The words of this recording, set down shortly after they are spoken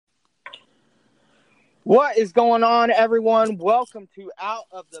What is going on, everyone? Welcome to Out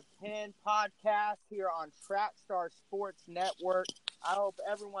of the Pen podcast here on Trackstar Sports Network. I hope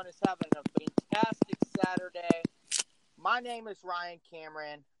everyone is having a fantastic Saturday. My name is Ryan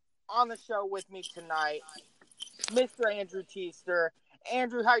Cameron. On the show with me tonight, Mr. Andrew Teester.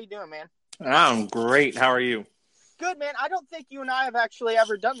 Andrew, how you doing, man? I'm great. How are you? Good, man. I don't think you and I have actually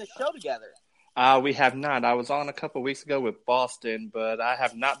ever done this show together. We have not. I was on a couple weeks ago with Boston, but I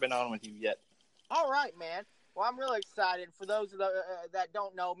have not been on with you yet. All right, man. Well, I'm really excited. For those that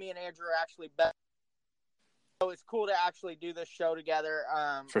don't know, me and Andrew are actually best. So it's cool to actually do this show together.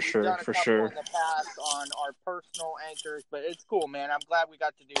 We've done a couple in the past on our personal anchors, but it's cool, man. I'm glad we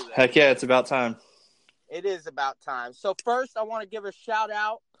got to do this. Heck yeah, it's about time. It is about time. So first, I want to give a shout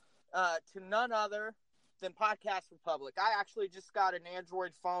out to none other than Podcast Republic. I actually just got an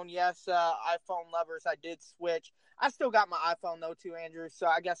Android phone. Yes, iPhone lovers, I did switch. I still got my iPhone, though, too, Andrew, so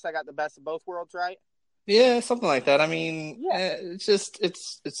I guess I got the best of both worlds, right? Yeah, something like that. I mean,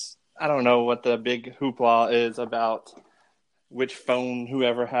 it's I don't know what the big hoopla is about which phone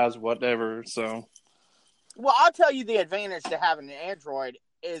whoever has whatever, so. Well, I'll tell you the advantage to having an Android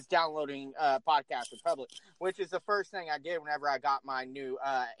is downloading Podcast Republic, which is the first thing I did whenever I got my new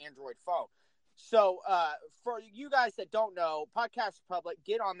Android phone. So for you guys that don't know, Podcast Republic,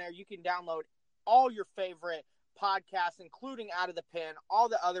 get on there. You can download all your favorite podcasts, including Out of the Pen, all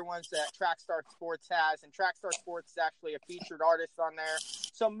the other ones that Trackstar Sports has, and Trackstar Sports is actually a featured artist on there.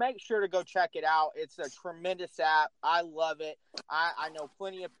 So make sure to go check it out. It's a tremendous app. I love it. I know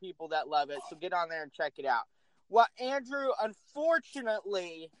plenty of people that love it, so get on there and check it out. Well, Andrew,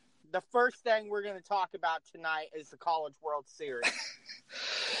 unfortunately, the first thing we're going to talk about tonight is the College World Series.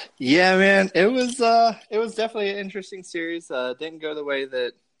 Yeah, man, it was definitely an interesting series. Didn't go the way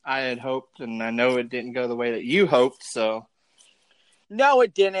that I had hoped, and I know it didn't go the way that you hoped, so. No,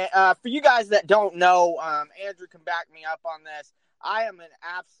 it didn't. For you guys that don't know, Andrew can back me up on this. I am an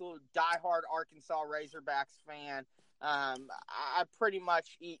absolute diehard Arkansas Razorbacks fan. I pretty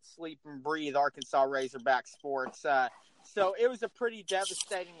much eat, sleep, and breathe Arkansas Razorback sports. So it was a pretty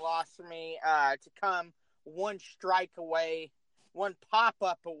devastating loss for me to come one strike away, one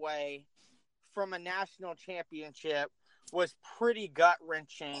pop-up away from a national championship. Was pretty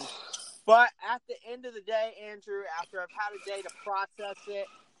gut-wrenching. But at the end of the day, Andrew, after I've had a day to process it,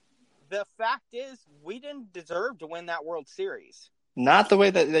 the fact is we didn't deserve to win that World Series. Not the way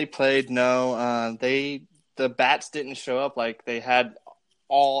that they played, no. The bats didn't show up like they had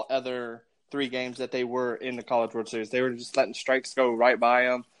all other 3 games that they were in the College World Series. They were just letting strikes go right by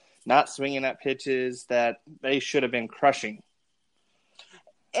them, not swinging at pitches that they should have been crushing.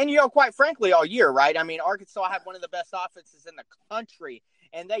 And, quite frankly, all year, right? I mean, Arkansas had one of the best offenses in the country,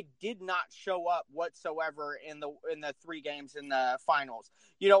 and they did not show up whatsoever in the 3 games in the finals.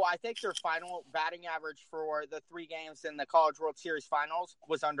 I think their final batting average for the 3 games in the College World Series finals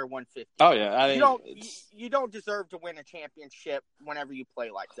was under 150. Oh, yeah. You don't deserve to win a championship whenever you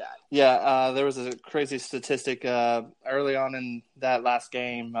play like that. Yeah, there was a crazy statistic early on in that last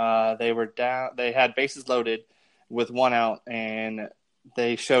game. They were down. They had bases loaded with 1 out, and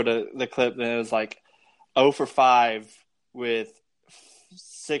they showed the clip, and it was like 0 for 5 with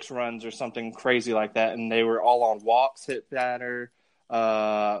 6 runs or something crazy like that, and they were all on walks, hit batter,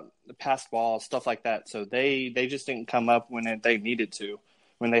 pass ball, stuff like that. So they just didn't come up when they needed to,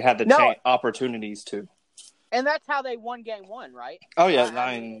 when they had the opportunities to. And that's how they won Game 1, right? Oh, yeah.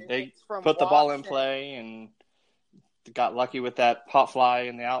 They put the ball in play and got lucky with that pop fly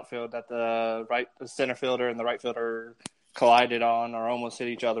in the outfield that the center fielder and the right fielder collided on or almost hit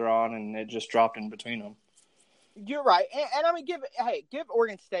each other on, and it just dropped in between them. You're right. And I mean, give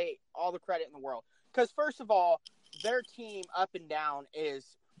Oregon State all the credit in the world. Because, first of all, their team up and down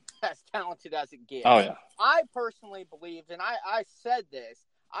is as talented as it gets. Oh, yeah. I personally believed, and I said this,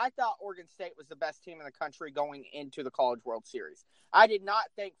 I thought Oregon State was the best team in the country going into the College World Series. I did not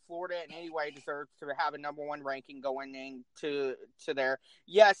think Florida in any way deserved to have a number 1 ranking going into there.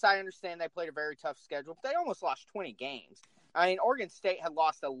 Yes, I understand they played a very tough schedule, but they almost lost 20 games. I mean, Oregon State had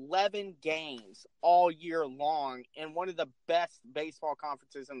lost 11 games all year long in one of the best baseball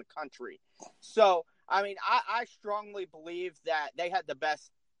conferences in the country. So, I mean, I strongly believe that they had the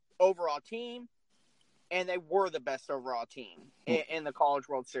best overall team, and they were the best overall team in the College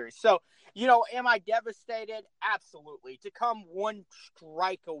World Series. So, am I devastated? Absolutely. To come 1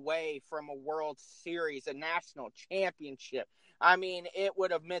 strike away from a World Series, a national championship, I mean, it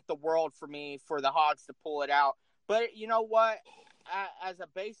would have meant the world for me for the Hogs to pull it out. But you know what? As a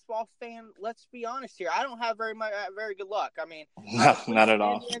baseball fan, let's be honest here. I don't have very good luck. I mean, no, not at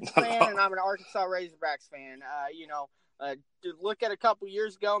all. Indians fan, and I'm an Arkansas Razorbacks fan. Look at a couple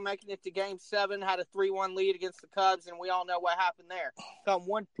years ago, making it to Game 7, had a 3-1 lead against the Cubs, and we all know what happened there. Come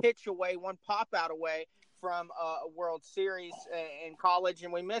one pitch away, one pop-out away from a World Series in college,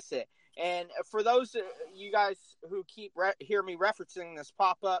 and we miss it. And for those you guys who keep hear me referencing this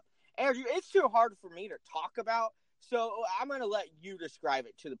pop-up, Andrew, it's too hard for me to talk about, so I'm going to let you describe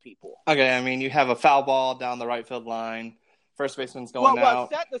it to the people. Okay, I mean, you have a foul ball down the right field line. First baseman's going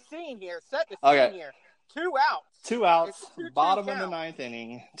out. Set the scene here. Here. 2 outs. 2 outs. 2-2 bottom count. of the 9th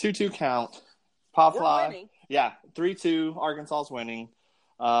inning. 2-2 count. Pop fly. Winning. Yeah, 3-2. Arkansas's winning.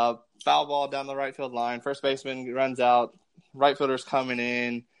 Foul ball down the right field line. First baseman runs out. Right fielder's coming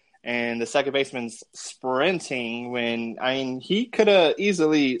in. And the second baseman's sprinting he could have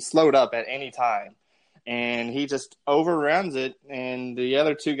easily slowed up at any time. And he just overruns it. And the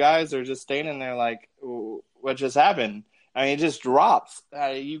other 2 guys are just standing there like, what just happened? I mean, it just drops.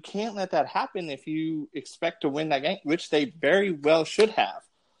 You can't let that happen if you expect to win that game, which they very well should have.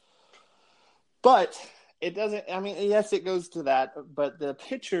 But it doesn't. I mean, yes, it goes to that. But the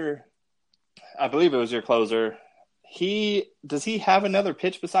pitcher, I believe it was your closer. Does he have another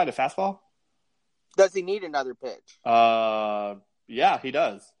pitch beside a fastball? Does he need another pitch? Yeah, he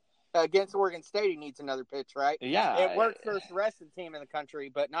does. Against Oregon State, he needs another pitch, right? Yeah. It worked for the rest of the team in the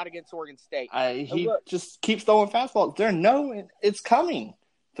country, but not against Oregon State. He just keeps throwing fastballs. It's coming.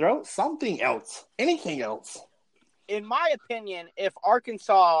 Throw something else. Anything else. In my opinion, if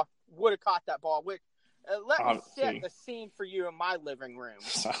Arkansas would have caught that ball, let me set the scene for you in my living room.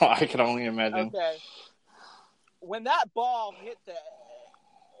 I can only imagine. Okay. When that ball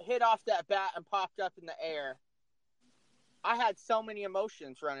hit off that bat and popped up in the air, I had so many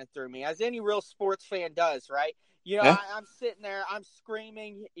emotions running through me, as any real sports fan does, right? Yeah. I'm sitting there, I'm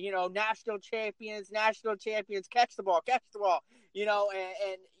screaming, national champions, catch the ball, and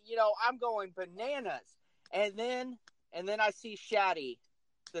I'm going bananas. And then I see Shaddy,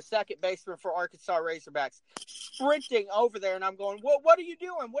 the second baseman for Arkansas Razorbacks, sprinting over there, and I'm going, what are you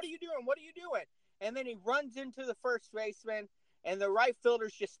doing? What are you doing? And then he runs into the first baseman, and the right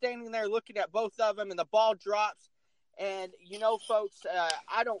fielder's just standing there looking at both of them, and the ball drops. And, folks,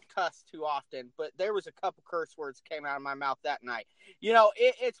 I don't cuss too often, but there was a couple curse words that came out of my mouth that night.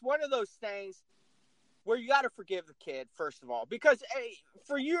 It's one of those things where you got to forgive the kid, first of all, because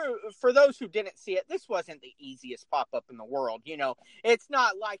for those who didn't see it, this wasn't the easiest pop-up in the world. It's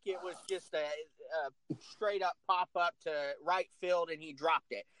not like it was just a straight up pop-up to right field and he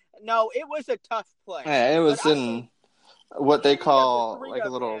dropped it. No, it was a tough play. Yeah, it was what they call like a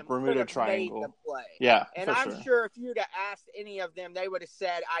little Bermuda Triangle. Yeah, and I'm sure if you'd have asked any of them, they would have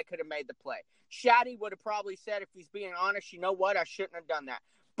said, I could have made the play. Shaddy would have probably said, if he's being honest, you know what? I shouldn't have done that.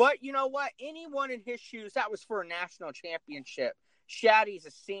 But you know what? Anyone in his shoes, that was for a national championship. Shaddy's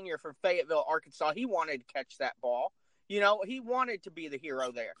a senior from Fayetteville, Arkansas. He wanted to catch that ball. He wanted to be the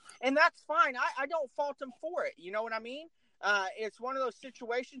hero there. And that's fine. I don't fault him for it. You know what I mean? It's one of those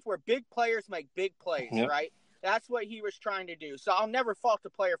situations where big players make big plays, yep. Right? That's what he was trying to do. So I'll never fault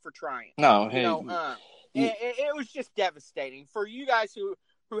the player for trying. No, it was just devastating for you guys who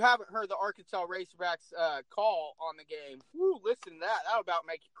haven't heard the Arkansas Razorbacks call on the game. Woo, listen to that. That'll about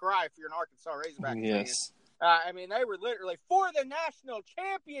make you cry if you're an Arkansas Razorbacks yes. fan. They were literally for the national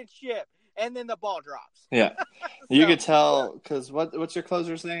championship, and then the ball drops. Yeah, you could tell because what's your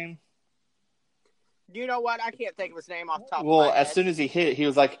closer's name? You know what? I can't think of his name off the top of my Well, head. as soon as he hit, he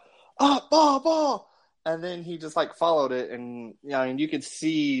was like, ball. And then he just followed it, and you could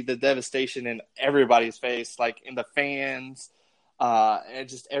see the devastation in everybody's face, like in the fans, and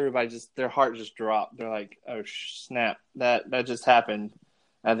just everybody their heart just dropped. They're like, "Oh snap, that just happened."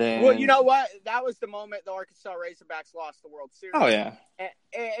 And then, well, you know what? That was the moment the Arkansas Razorbacks lost the World Series. Oh yeah,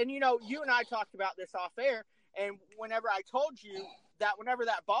 and you and I talked about this off air, and whenever I told you that whenever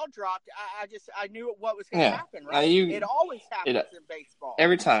that ball dropped, I knew what was going to happen, right? It always happens in baseball.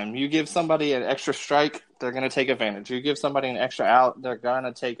 Every time you give somebody an extra strike, they're going to take advantage. You give somebody an extra out, they're going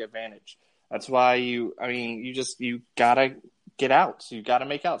to take advantage. That's why you got to get outs. You got to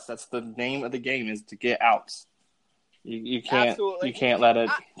make outs. That's the name of the game, is to get outs. You can't Absolutely. You can't let it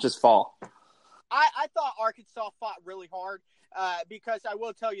just fall. I thought Arkansas fought really hard because I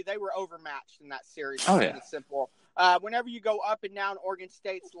will tell you they were overmatched in that series. Oh, yeah. Simple. Whenever you go up and down Oregon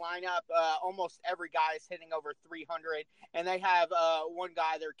State's lineup, almost every guy is hitting over 300, and they have one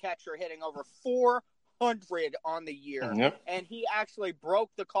guy, their catcher, hitting over 400 on the year. Yep. And he actually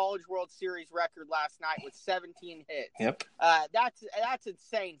broke the College World Series record last night with 17 hits. Yep. That's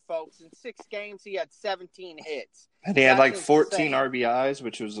insane, folks. In 6 games, he had 17 hits. And he had 14 RBIs,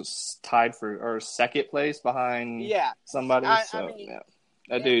 which was tied for second place behind somebody.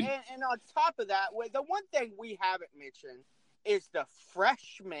 That dude. And on top of that, the one thing we haven't mentioned is the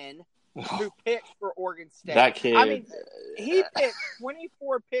freshman who pitched for Oregon State. That kid. I mean, he pitched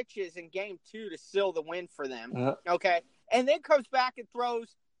 24 pitches in Game 2 to seal the win for them. Okay, and then comes back and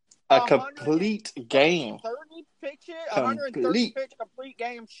throws a complete game. 130 pitch complete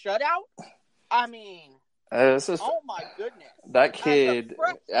game shutout. I mean, oh my goodness! That kid,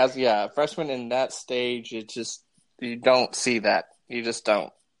 freshman in that stage, it just you don't see that. You just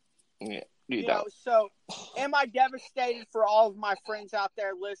don't. Yeah, you don't. So, am I devastated for all of my friends out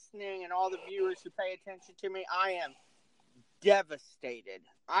there listening and all the viewers who pay attention to me? I am devastated.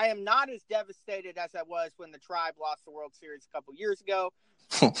 I am not as devastated as I was when the Tribe lost the World Series a couple years ago,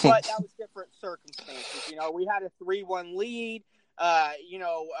 but that was different circumstances. We had a 3-1 lead.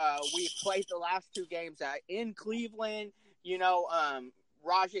 We played the last 2 games in Cleveland.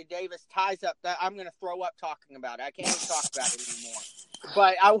 Rajai Davis ties up that. I'm going to throw up talking about it. I can't even talk about it anymore.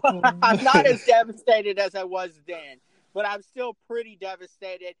 But I'm not as devastated as I was then. But I'm still pretty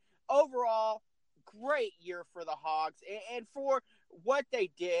devastated. Overall, great year for the Hogs. And for what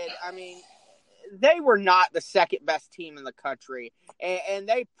they did, I mean, they were not the second best team in the country. And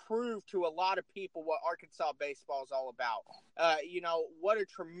they proved to a lot of people what Arkansas baseball is all about. What a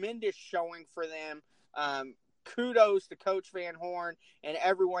tremendous showing for them. Kudos to Coach Van Horn and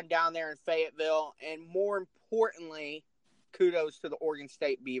everyone down there in Fayetteville. And more importantly, kudos to the Oregon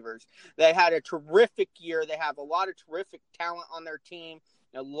State Beavers. They had a terrific year. They have a lot of terrific talent on their team.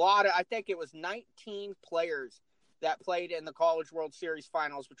 I think it was 19 players that played in the College World Series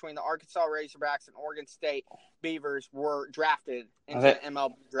finals between the Arkansas Razorbacks and Oregon State Beavers were drafted into the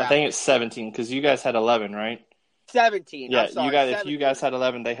MLB draft. I think it's 17 because you guys had 11, right? 17. Yeah, sorry, 17. If you guys had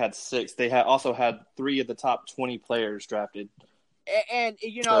 11, they had 6. They also had 3 of the top 20 players drafted. And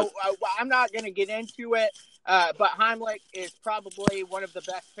I'm not going to get into it, but Heimlich is probably one of the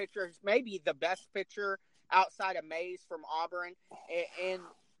best pitchers, maybe the best pitcher outside of Mays from Auburn in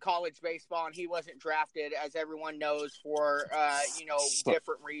college baseball, and he wasn't drafted, as everyone knows, for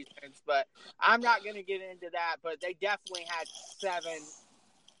different reasons. But I'm not going to get into that. But they definitely had 7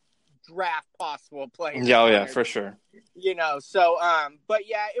 draft possible players. Yeah, for sure. But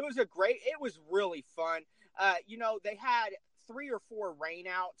yeah, it was really fun. They had 3 or 4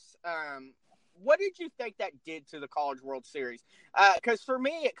 rainouts. What did you think that did to the College World Series? Because for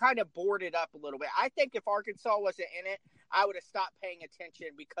me, it kind of bored it up a little bit. I think if Arkansas wasn't in it, I would have stopped paying attention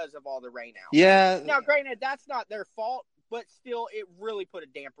because of all the rainouts. Yeah. Now, granted, that's not their fault, but still, it really put a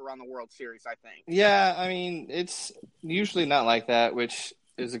damper on the World Series, I think. Yeah, I mean, it's usually not like that, which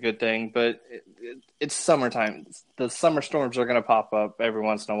is a good thing, but it's summertime. The summer storms are going to pop up every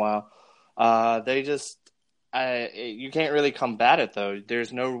once in a while. You can't really combat it, though.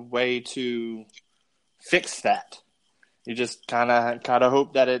 There's no way to fix that. You just kind of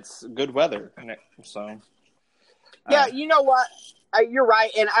hope that it's good weather. So, yeah, you know what? You're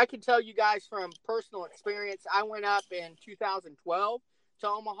right, and I can tell you guys from personal experience. I went up in 2012 to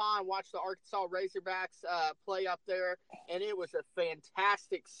Omaha and watched the Arkansas Razorbacks play up there, and it was a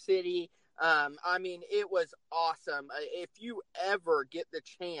fantastic city. I mean, it was awesome. If you ever get the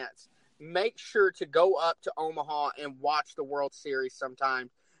chance, make sure to go up to Omaha and watch the World Series sometime,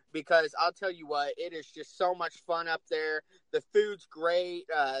 because I'll tell you what, it is just so much fun up there. The food's great.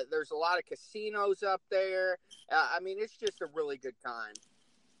 There's a lot of casinos up there. I mean, it's just a really good time.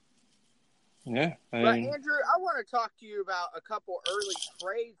 Yeah. But Andrew, I want to talk to you about a couple early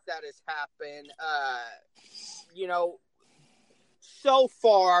trades that has happened. So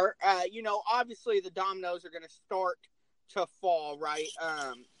far, obviously the dominoes are going to start to fall, right?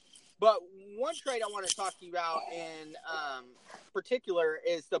 But one trade I want to talk to you about in particular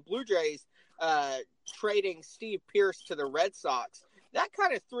is the Blue Jays trading Steve Pearce to the Red Sox. That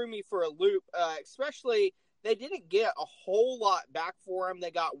kind of threw me for a loop, especially they didn't get a whole lot back for him.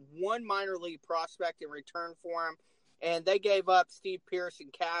 They got 1 minor league prospect in return for him, and they gave up Steve Pearce in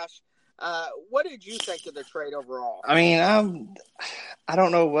cash. What did you think of the trade overall? I mean, I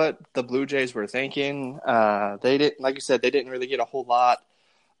don't know what the Blue Jays were thinking. They didn't, like you said, they didn't really get a whole lot.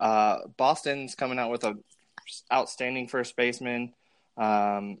 Boston's coming out with an outstanding first baseman,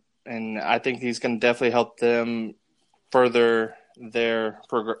 and I think he's going to definitely help them further their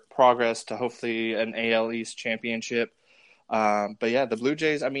progress to hopefully an AL East championship. But yeah, the Blue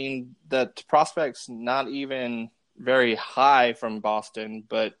Jays, I mean, the prospect's not even very high from Boston,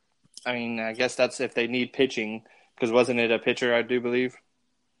 but I mean, I guess that's if they need pitching, because wasn't it a pitcher, I do believe?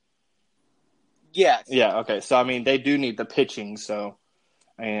 Yes. Yeah, okay. So, I mean, they do need the pitching, so,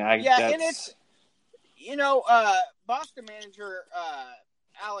 I mean, and it's, Boston manager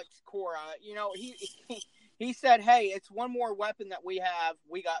Alex Cora, He said, hey, it's one more weapon that we have.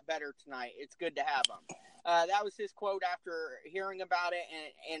 We got better tonight. It's good to have them. That was his quote after hearing about it,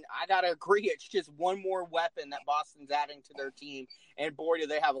 and I got to agree, it's just one more weapon that Boston's adding to their team, and boy, do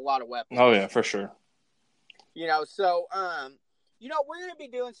they have a lot of weapons. Oh, yeah, for sure. So, we're going to be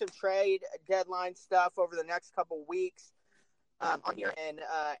doing some trade deadline stuff over the next couple weeks on here, and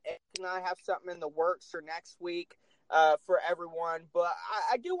Ed and I have something in the works for next week for everyone, but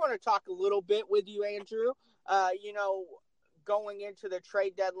I do want to talk a little bit with you, Andrew. Going into the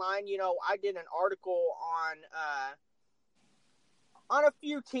trade deadline, I did an article on a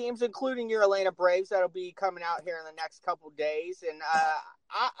few teams, including your Atlanta Braves, that'll be coming out here in the next couple days. And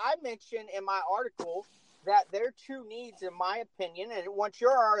I mentioned in my article that their two needs, in my opinion, and once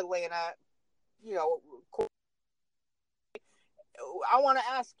you're our Atlanta, I want to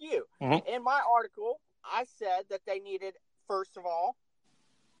ask you. Mm-hmm. In my article, I said that they needed, first of all,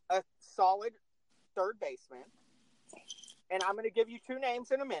 a solid third baseman. And I'm going to give you two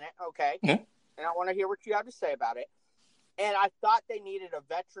names in a minute, okay? Mm-hmm. And I want to hear what you have to say about it. And I thought they needed a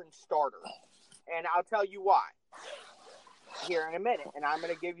veteran starter. And I'll tell you why here in a minute. And I'm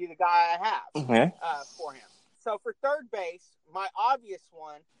going to give you the guy I have for him. So for third base, my obvious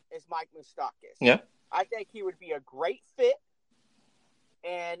one is Mike Moustakas. Yeah. I think he would be a great fit.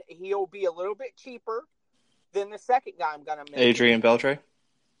 And he'll be a little bit cheaper than the second guy I'm going to mention. Adrian Beltre?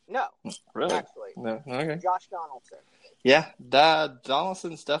 No. Really? Actually. No. Okay. Josh Donaldson. Yeah,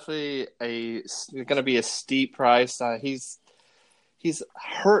 Donaldson's definitely going to be a steep price. He's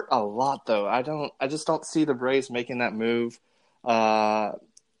hurt a lot though. I just don't see the Braves making that move.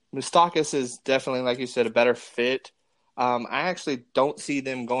 Moustakas is definitely, like you said, a better fit. I actually don't see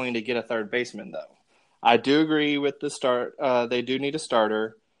them going to get a third baseman though. I do agree with the start. They do need a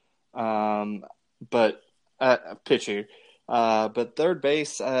starter, but pitcher. But third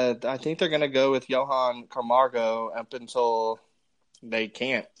base, I think they're going to go with Johan Camargo up until they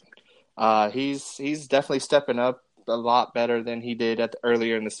can't. He's definitely stepping up a lot better than he did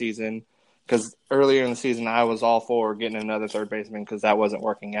earlier in the season. Because earlier in the season, I was all for getting another third baseman because that wasn't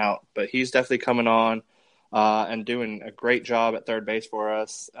working out. But he's definitely coming on and doing a great job at third base for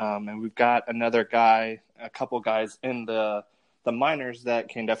us. And we've got another guy, a couple guys in the minors that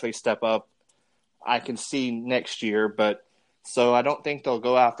can definitely step up. I can see next year, but. So I don't think they'll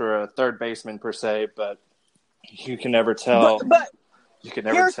go after a third baseman per se, but you can never tell. But you can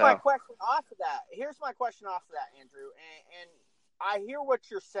never here's tell. my question off of that, Andrew. And I hear what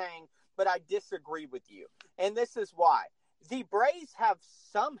you're saying, but I disagree with you. And this is why. The Braves have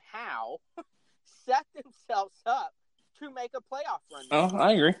somehow set themselves up to make a playoff run. Oh,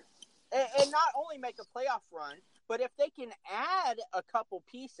 I agree. And not only make a playoff run, but if they can add a couple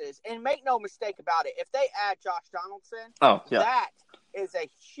pieces, and make no mistake about it, if they add Josh Donaldson, that is a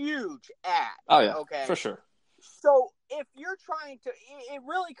huge add. Oh, yeah, okay? For sure. So if you're trying to – it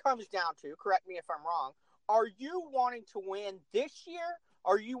really comes down to, correct me if I'm wrong, are you wanting to win this year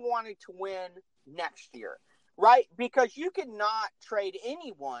or are you wanting to win next year, right? Because you cannot trade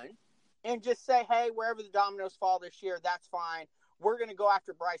anyone and just say, hey, wherever the dominoes fall this year, that's fine. We're going to go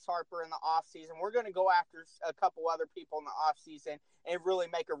after Bryce Harper in the offseason. We're going to go after a couple other people in the offseason and really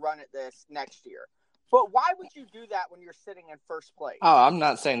make a run at this next year. But why would you do that when you're sitting in first place? Oh, I'm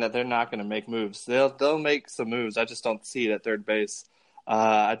not saying that they're not going to make moves. They'll make some moves. I just don't see it at third base.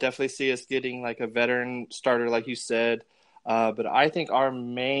 I definitely see us getting like a veteran starter, like you said. But I think our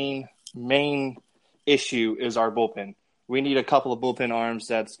main issue is our bullpen. We need a couple of bullpen arms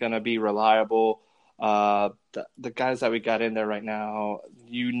that's going to be reliable. The guys that we got in there right now,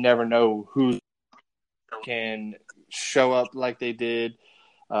 you never know who can show up like they did.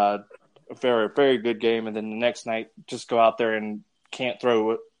 A very, very good game, and then the next night just go out there and can't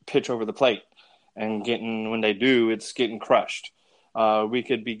throw a pitch over the plate. And when they do, it's getting crushed. We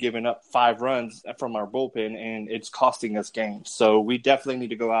could be giving up 5 runs from our bullpen, and it's costing us games. So we definitely need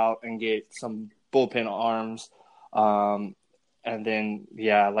to go out and get some bullpen arms. And then,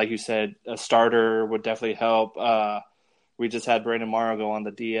 like you said, a starter would definitely help. We just had Brandon Morrow go on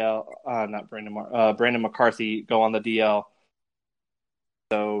the DL. Brandon McCarthy go on the DL.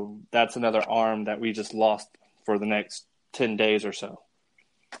 So that's another arm that we just lost for the next 10 days or so.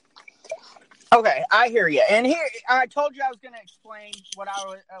 Okay, I hear you. And here, I told you I was going to explain what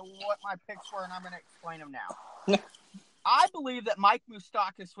my picks were, and I'm going to explain them now. I believe that Mike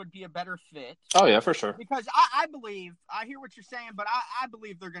Moustakas would be a better fit. Oh, yeah, for sure. Because I hear what you're saying, but I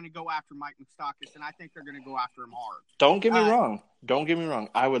believe they're going to go after Mike Moustakas, and I think they're going to go after him hard. Don't get me wrong.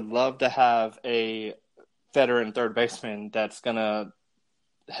 I would love to have a veteran third baseman that's going to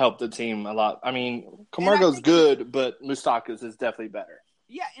help the team a lot. I mean, Camargo's good, but Moustakas is definitely better.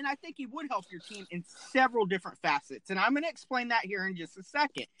 Yeah, and I think he would help your team in several different facets. And I'm going to explain that here in just a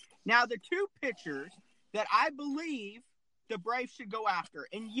second. Now, the two pitchers that I believe the Braves should go after,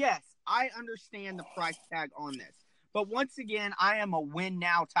 and yes, I understand the price tag on this, but once again, I am a win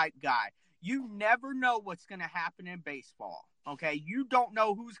now type guy. You never know what's going to happen in baseball. Okay, you don't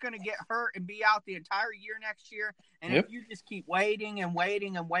know who's going to get hurt and be out the entire year next year. And if you just keep waiting and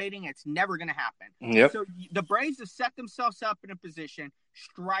waiting and waiting, it's never going to happen. Yep. So the Braves have set themselves up in a position,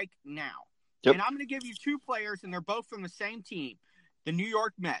 strike now. Yep. And I'm going to give you two players, and they're both from the same team, the New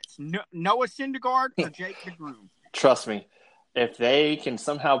York Mets, Noah Syndergaard or Jake DeGrom. Trust me, if they can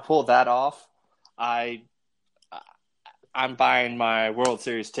somehow pull that off, I'm buying my World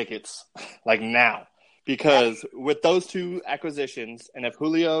Series tickets like now. Because with those two acquisitions, and if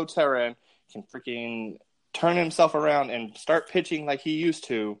Julio Teheran can freaking turn himself around and start pitching like he used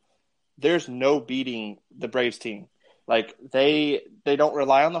to, there's no beating the Braves team. Like they don't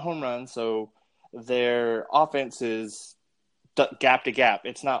rely on the home run, so their offense is gap to gap.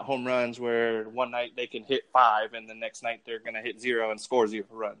 It's not home runs where one night they can hit 5 and the next night they're going to hit 0 and score 0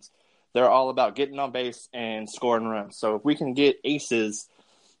 runs. They're all about getting on base and scoring runs. So if we can get aces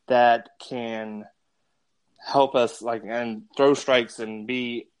that can help us and throw strikes and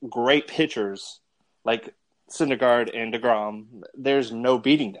be great pitchers like Syndergaard and DeGrom, there's no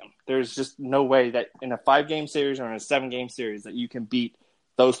beating them. There's just no way that in a 5-game series or in a 7-game series that you can beat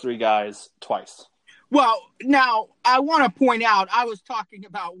those 3 guys twice. Well, now, I want to point out, I was talking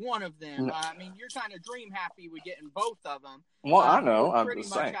about one of them. I mean, you're kind of dream happy with getting both of them. Well, I know. You pretty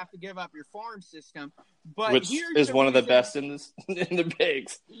much have to give up your farm system. But which is one of the best in the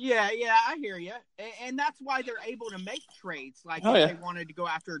bigs. Yeah, I hear you. And that's why they're able to make trades. Like if they wanted to go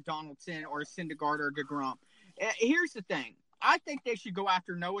after Donaldson or Syndergaard or DeGrom. Here's the thing. I think they should go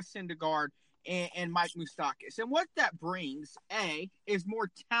after Noah Syndergaard and Mike Moustakas. And what that brings, A, is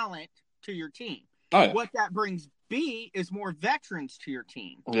more talent to your team. Oh, yeah. What that brings, B, is more veterans to your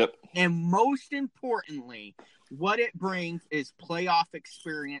team. Yep. And most importantly, what it brings is playoff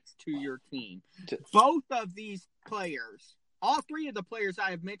experience to your team. Both of these players, all 3 of the players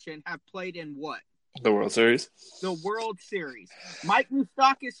I have mentioned, have played in what? The World Series. The World Series. Mike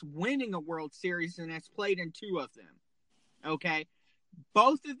Moustakas winning a World Series and has played in 2 of them. Okay?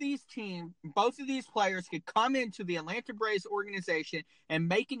 Both of these players could come into the Atlanta Braves organization and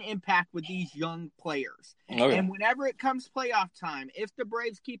make an impact with these young players. Okay. And whenever it comes playoff time, if the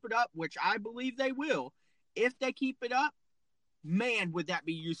Braves keep it up, which I believe they will, if they keep it up, man, would that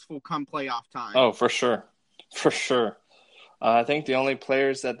be useful come playoff time. Oh, for sure. For sure. I think the only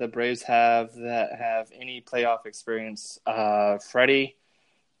players that the Braves have that have any playoff experience, Freddie,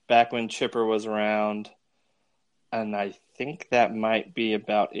 back when Chipper was around, and I think that might be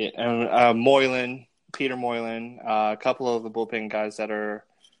about it. And Moylan, Peter Moylan, a couple of the bullpen guys that are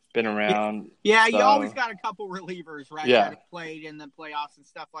been around. Yeah, you always got a couple relievers, right? Yeah. That have played in the playoffs and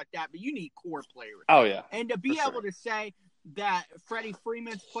stuff like that, but you need core players. Oh, yeah. And to be able to say that Freddie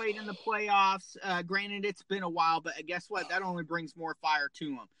Freeman's played in the playoffs, granted, it's been a while, but guess what? That only brings more fire to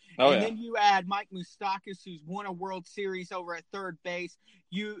him. Then you add Mike Moustakas, who's won a World Series over at third base.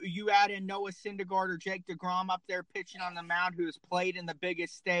 You add in Noah Syndergaard or Jake DeGrom up there pitching on the mound, who has played in the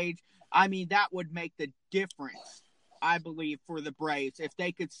biggest stage. I mean, that would make the difference, I believe, for the Braves if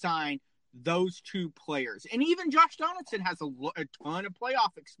they could sign those 2 players. And even Josh Donaldson has a ton of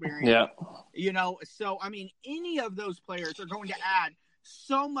playoff experience. Yeah. You know, so, I mean, any of those players are going to add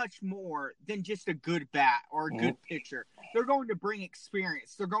so much more than just a good bat or a good pitcher. They're going to bring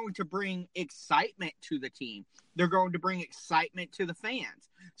experience. They're going to bring excitement to the team. They're going to bring excitement to the fans.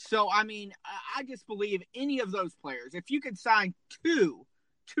 So, I mean, I just believe any of those players, if you could sign two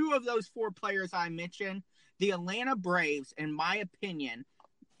of those 4 players I mentioned, the Atlanta Braves, in my opinion,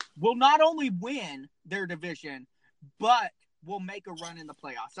 will not only win their division, but will make a run in the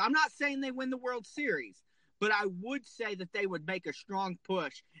playoffs. I'm not saying they win the World Series, but I would say that they would make a strong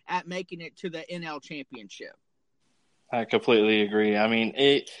push at making it to the NL Championship. I completely agree. I mean,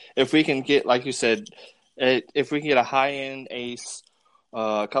 if we can get, like you said, if we can get a high-end ace,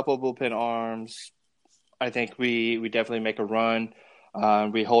 a couple of bullpen arms, I think we definitely make a run.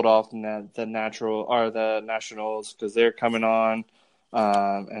 We hold off the Nationals because they're coming on.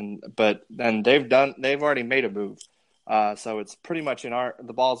 But they've already made a move. So it's pretty much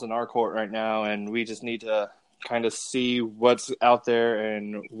the ball's in our court right now, and we just need to kind of see what's out there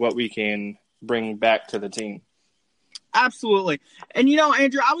and what we can bring back to the team. Absolutely. And, you know,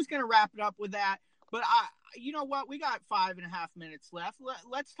 Andrew, I was going to wrap it up with that, but you know what? We got 5.5 minutes left.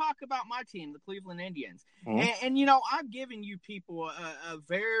 Let's talk about my team, the Cleveland Indians. Mm-hmm. And you know, I'm giving you people a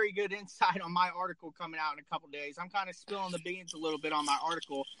very good insight on my article coming out in a couple days. I'm kind of spilling the beans a little bit on my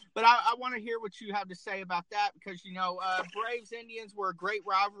article, but I want to hear what you have to say about that because, you know, Braves Indians were a great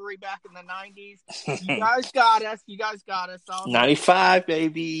rivalry back in the 90s. You guys got us. 95,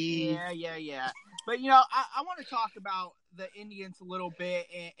 baby. Yeah. But, you know, I want to talk about the Indians a little bit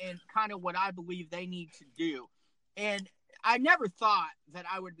and kind of what I believe they need to do. And I never thought that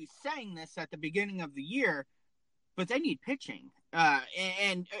I would be saying this at the beginning of the year, but they need pitching.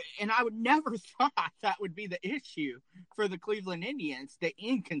 And I would never thought that would be the issue for the Cleveland Indians, the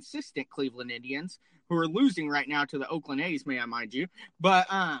inconsistent Cleveland Indians, who are losing right now to the Oakland A's, may I mind you. But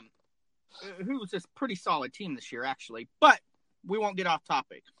who was a pretty solid team this year, actually. But we won't get off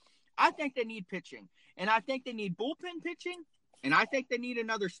topic. I think they need pitching. And I think they need bullpen pitching, and I think they need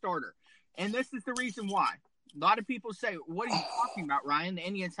another starter. And this is the reason why. A lot of people say, what are you talking about, Ryan? The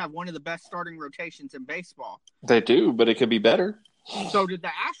Indians have one of the best starting rotations in baseball. They do, but it could be better. So did the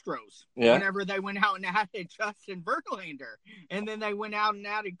Astros. Yeah. Whenever they went out and added Justin Verlander, and then they went out and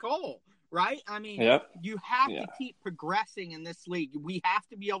added Cole, right? I mean, You have to keep progressing in this league. We have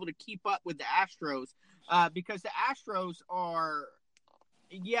to be able to keep up with the Astros because the Astros are –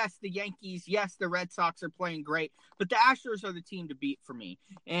 yes, the Yankees, yes, the Red Sox are playing great, but the Astros are the team to beat for me.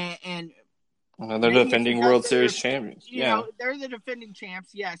 And they're defending World Series champions. You know, they're the defending champs,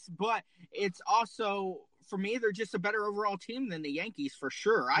 yes, but it's also, for me, they're just a better overall team than the Yankees for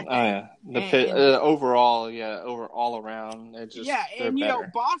sure. I think. Overall, all around. And you better. Know,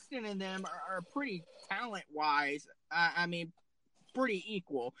 Boston and them are pretty talent-wise. I mean, pretty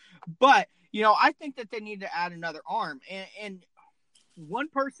equal. But, you know, I think that they need to add another arm. And one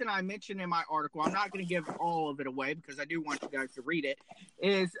person I mentioned in my article, I'm not going to give all of it away because I do want you guys to read it,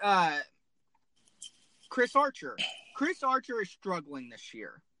 is Chris Archer. Chris Archer is struggling this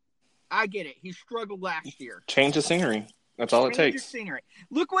year. I get it. He struggled last year. Change the scenery. That's all it takes. Scenery.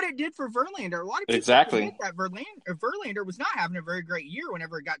 Look what it did for Verlander. A lot of people think that Verlander was not having a very great year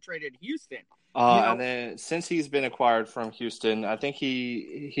whenever he got traded to Houston. And then since he's been acquired from Houston, I think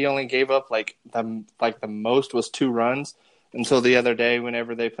he only gave up like the most was 2 runs until the other day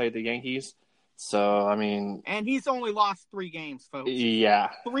whenever they played the Yankees. So, I mean... And he's only lost 3 games, folks.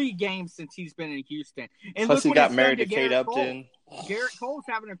 Yeah. 3 games since he's been in Houston. And plus, he got married to Kate Upton. Garrett Cole's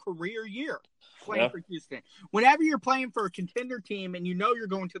having a career year playing for Houston. Whenever you're playing for a contender team and you know you're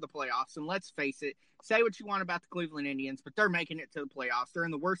going to the playoffs, and let's face it, say what you want about the Cleveland Indians, but they're making it to the playoffs. They're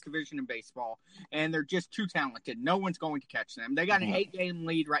in the worst division in baseball, and they're just too talented. No one's going to catch them. They got an 8-game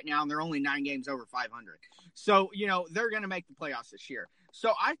lead right now, and they're only 9 games over 500. So, you know, they're going to make the playoffs this year.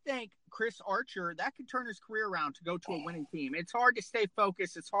 So I think Chris Archer, that could turn his career around to go to a winning team. It's hard to stay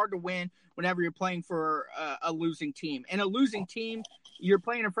focused. It's hard to win whenever you're playing for a losing team. And a losing team, you're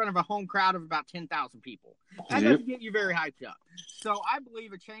playing in front of a home crowd of about 10,000 people. That doesn't get you very hyped up. So I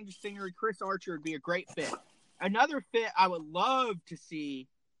believe a change of scenery, Chris Archer would be a great fit. Another fit I would love to see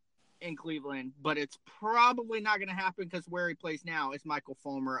in Cleveland, but it's probably not going to happen because where he plays now is Michael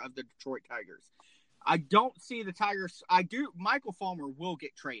Fulmer of the Detroit Tigers. I don't see the Tigers. Michael Fulmer will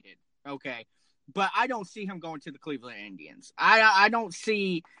get traded, okay, but I don't see him going to the Cleveland Indians. I don't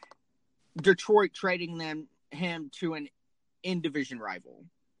see Detroit trading him to an in-division rival.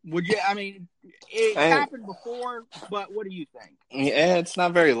 Would you? I mean, it happened before, but what do you think? Yeah, it's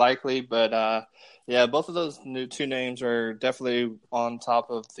not very likely, but both of those 2 names are definitely on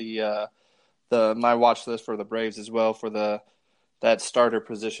top of the my watch list for the Braves as well for that starter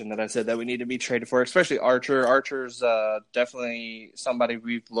position that I said that we need to be traded for, especially Archer. Archer's definitely somebody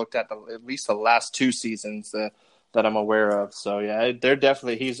we've looked at at least the last 2 seasons that I'm aware of. So, yeah,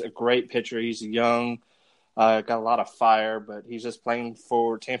 he's a great pitcher. He's young, got a lot of fire, but he's just playing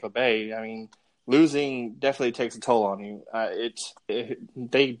for Tampa Bay. I mean, losing definitely takes a toll on you.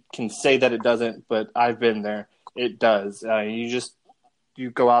 They can say that it doesn't, but I've been there. It does. You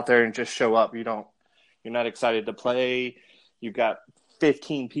go out there and just show up. You're not excited to play. You've got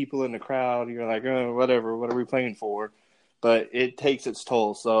 15 people in the crowd. You're like, oh, whatever. What are we playing for? But it takes its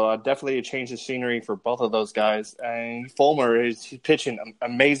toll. So definitely a change of scenery for both of those guys. And Fulmer is pitching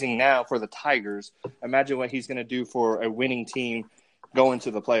amazing now for the Tigers. Imagine what he's going to do for a winning team going to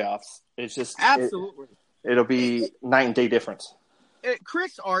the playoffs. It's just absolutely. It'll be night and day difference.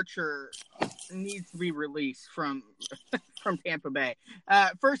 Chris Archer needs to be released from Tampa Bay.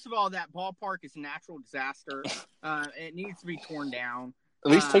 First of all, that ballpark is a natural disaster. It needs to be torn down.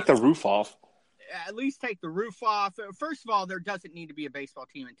 At least take the roof off. First of all, there doesn't need to be a baseball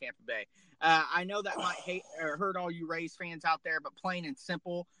team in Tampa Bay. I know that might hurt all you Rays fans out there, but plain and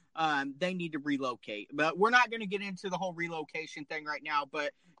simple, they need to relocate. But we're not going to get into the whole relocation thing right now.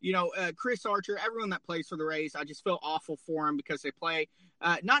 But, Chris Archer, everyone that plays for the Rays, I just feel awful for them because they play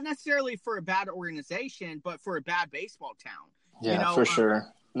not necessarily for a bad organization, but for a bad baseball town. Yeah, for sure.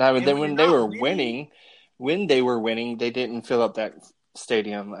 Now, then when they were winning, they didn't fill up that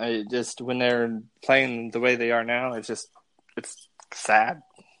stadium. When they're playing the way they are now, it's sad.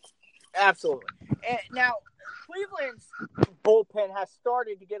 Absolutely. And now, Cleveland's bullpen has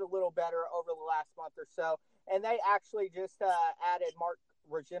started to get a little better over the last month or so, and they actually just added Mark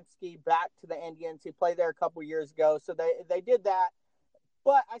Rajemski back to the Indians. He played there a couple years ago, so they did that.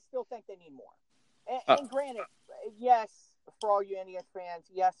 But I still think they need more. And granted, yes, for all you Indians fans,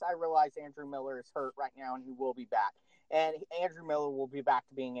 yes, I realize Andrew Miller is hurt right now, and he will be back. And Andrew Miller will be back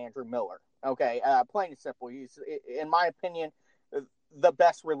to being Andrew Miller. Okay, plain and simple. He's, in my opinion, the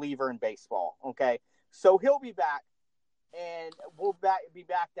best reliever in baseball. Okay, so he'll be back, and we'll be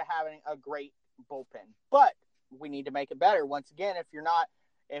back to having a great bullpen. But we need to make it better. Once again, if you're not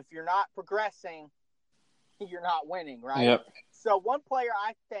progressing, you're not winning, right? Yep. So one player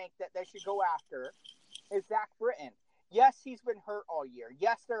I think that they should go after is Zach Britton. Yes, he's been hurt all year.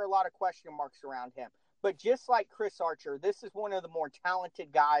 Yes, there are a lot of question marks around him. But just like Chris Archer, this is one of the more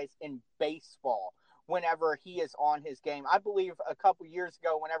talented guys in baseball whenever he is on his game. I believe a couple years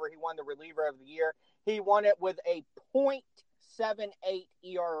ago, whenever he won the reliever of the year, he won it with a .78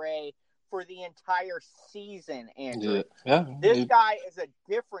 ERA for the entire season, Andrew. Yeah. This guy is a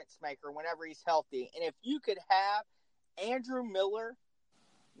difference maker whenever he's healthy. And if you could have Andrew Miller,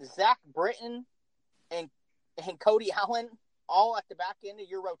 Zach Britton, and Cody Allen all at the back end of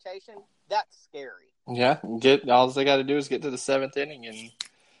your rotation, that's scary. Yeah, all they got to do is get to the seventh inning and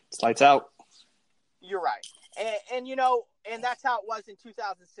it's lights out. You're right. And and that's how it was in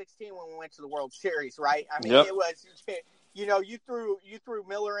 2016 when we went to the World Series, right? I mean, It was, you threw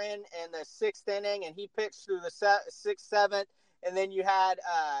Miller in the sixth inning, and he pitched through the sixth, seventh, and then you had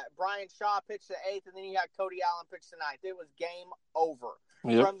Brian Shaw pitch the eighth, and then you had Cody Allen pitch the ninth. It was game over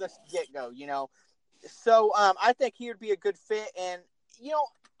from the get-go, So I think he would be a good fit, and,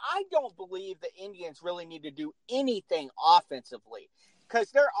 I don't believe the Indians really need to do anything offensively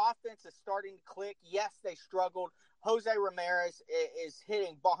because their offense is starting to click. Yes, they struggled. Jose Ramirez is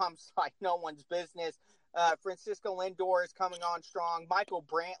hitting bombs like no one's business. Francisco Lindor is coming on strong. Michael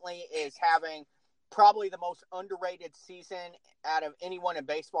Brantley is having probably the most underrated season out of anyone in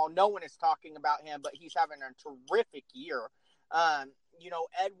baseball. No one is talking about him, but he's having a terrific year.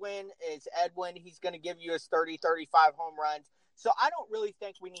 Edwin is Edwin. He's going to give you his 30, 35 home runs. So I don't really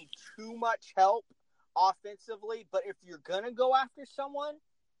think we need too much help offensively. But if you're going to go after someone,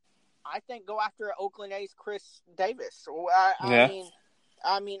 I think go after Oakland A's Chris Davis.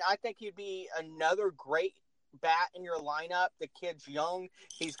 I mean, I think he'd be another great bat in your lineup. The kid's young.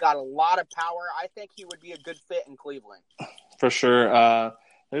 He's got a lot of power. I think he would be a good fit in Cleveland. For sure.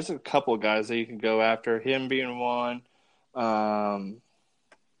 There's a couple of guys that you can go after, him being one. I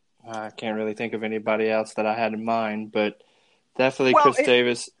can't really think of anybody else that I had in mind, but definitely Chris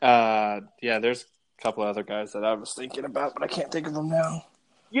Davis. There's a couple other guys that I was thinking about, but I can't think of them now.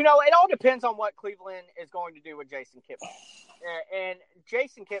 It all depends on what Cleveland is going to do with Jason Kipnis. And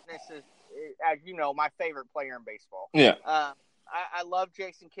Jason Kipnis is, as you know, my favorite player in baseball. Yeah. I love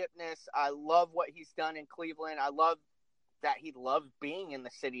Jason Kipnis. I love what he's done in Cleveland. I love that he loves being in the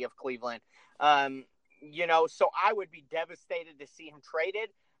city of Cleveland. So I would be devastated to see him traded.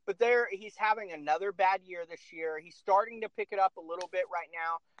 But he's having another bad year this year. He's starting to pick it up a little bit right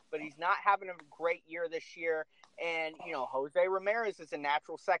now, but he's not having a great year this year. And, Jose Ramirez is a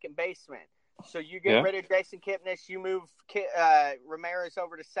natural second baseman. So you get rid of Jason Kipnis, you move Ramirez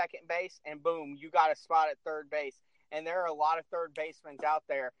over to second base, and boom, you got a spot at third base. And there are a lot of third basemen out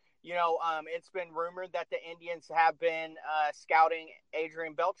there. It's been rumored that the Indians have been scouting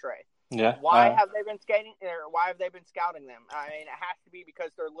Adrian Beltre. Yeah. Why have they been scouting them? I mean, it has to be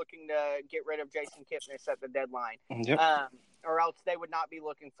because they're looking to get rid of Jason Kipnis at the deadline. Yep. Or else they would not be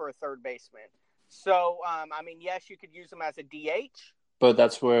looking for a third baseman. So, yes, you could use him as a DH. But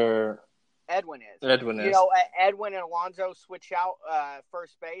that's where Edwin is. Edwin and Alonso switch out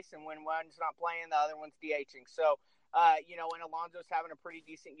first base, and when one's not playing, the other one's DHing. So, and Alonso's having a pretty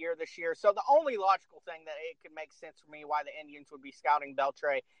decent year this year. So the only logical thing that it could make sense for me why the Indians would be scouting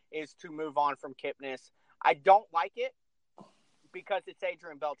Beltre is to move on from Kipnis. I don't like it because it's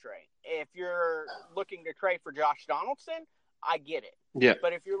Adrian Beltre. If you're looking to trade for Josh Donaldson, I get it. Yeah.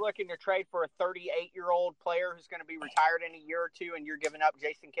 But if you're looking to trade for a 38-year-old player who's going to be retired in a year or two and you're giving up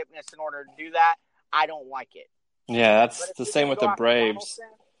Jason Kipnis in order to do that, I don't like it. Yeah, that's the same with the Braves.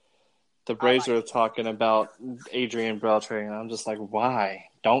 The Braves are talking about Adrian Beltre, and I'm just like, why?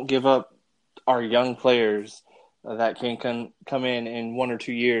 Don't give up our young players that can come in 1 or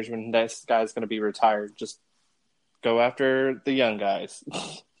 2 years when that guy's going to be retired. Just go after the young guys.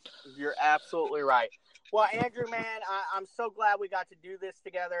 You're absolutely right. Well, Andrew, man, I'm so glad we got to do this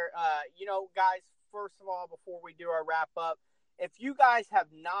together. Guys, first of all, before we do our wrap up, if you guys have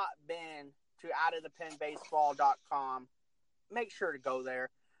not been to outofthepenbaseball.com, make sure to go there.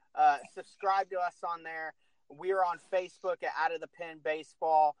 Subscribe to us on there. We are on Facebook at Out of the Pen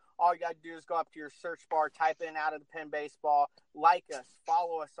Baseball. All you got to do is go up to your search bar, type in Out of the Pen Baseball, like us,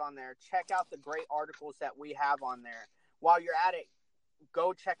 follow us on there. Check out the great articles that we have on there. While you're at it,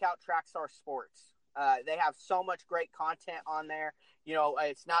 go check out Trackstar Sports. They have so much great content on there.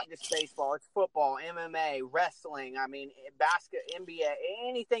 It's not just baseball. It's football, MMA, wrestling. I mean, basket, NBA,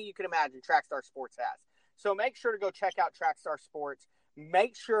 anything you can imagine, Trackstar Sports has. So make sure to go check out Trackstar Sports.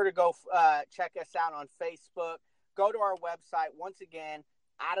 Make sure to go check us out on Facebook. Go to our website. Once again,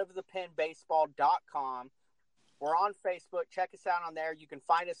 outofthepenbaseball.com. We're on Facebook. Check us out on there. You can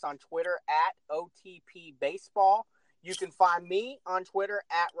find us on Twitter at OTP Baseball. You can find me on Twitter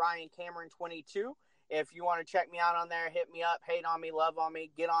at RyanCameron22. If you want to check me out on there, hit me up, hate on me, love on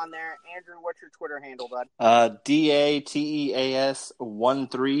me, get on there. Andrew, what's your Twitter handle, bud?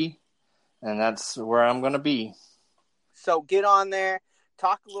 DATEAS13, and that's where I'm going to be. So get on there,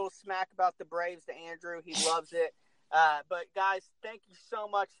 talk a little smack about the Braves to Andrew. He loves it. But, guys, thank you so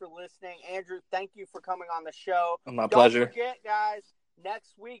much for listening. Andrew, thank you for coming on the show. My pleasure. Don't forget, guys,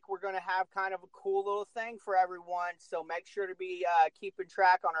 next week we're going to have kind of a cool little thing for everyone. So make sure to be keeping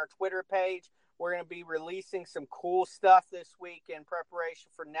track on our Twitter page. We're going to be releasing some cool stuff this week in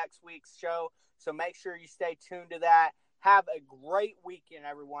preparation for next week's show. So make sure you stay tuned to that. Have a great weekend,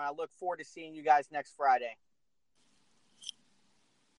 everyone. I look forward to seeing you guys next Friday.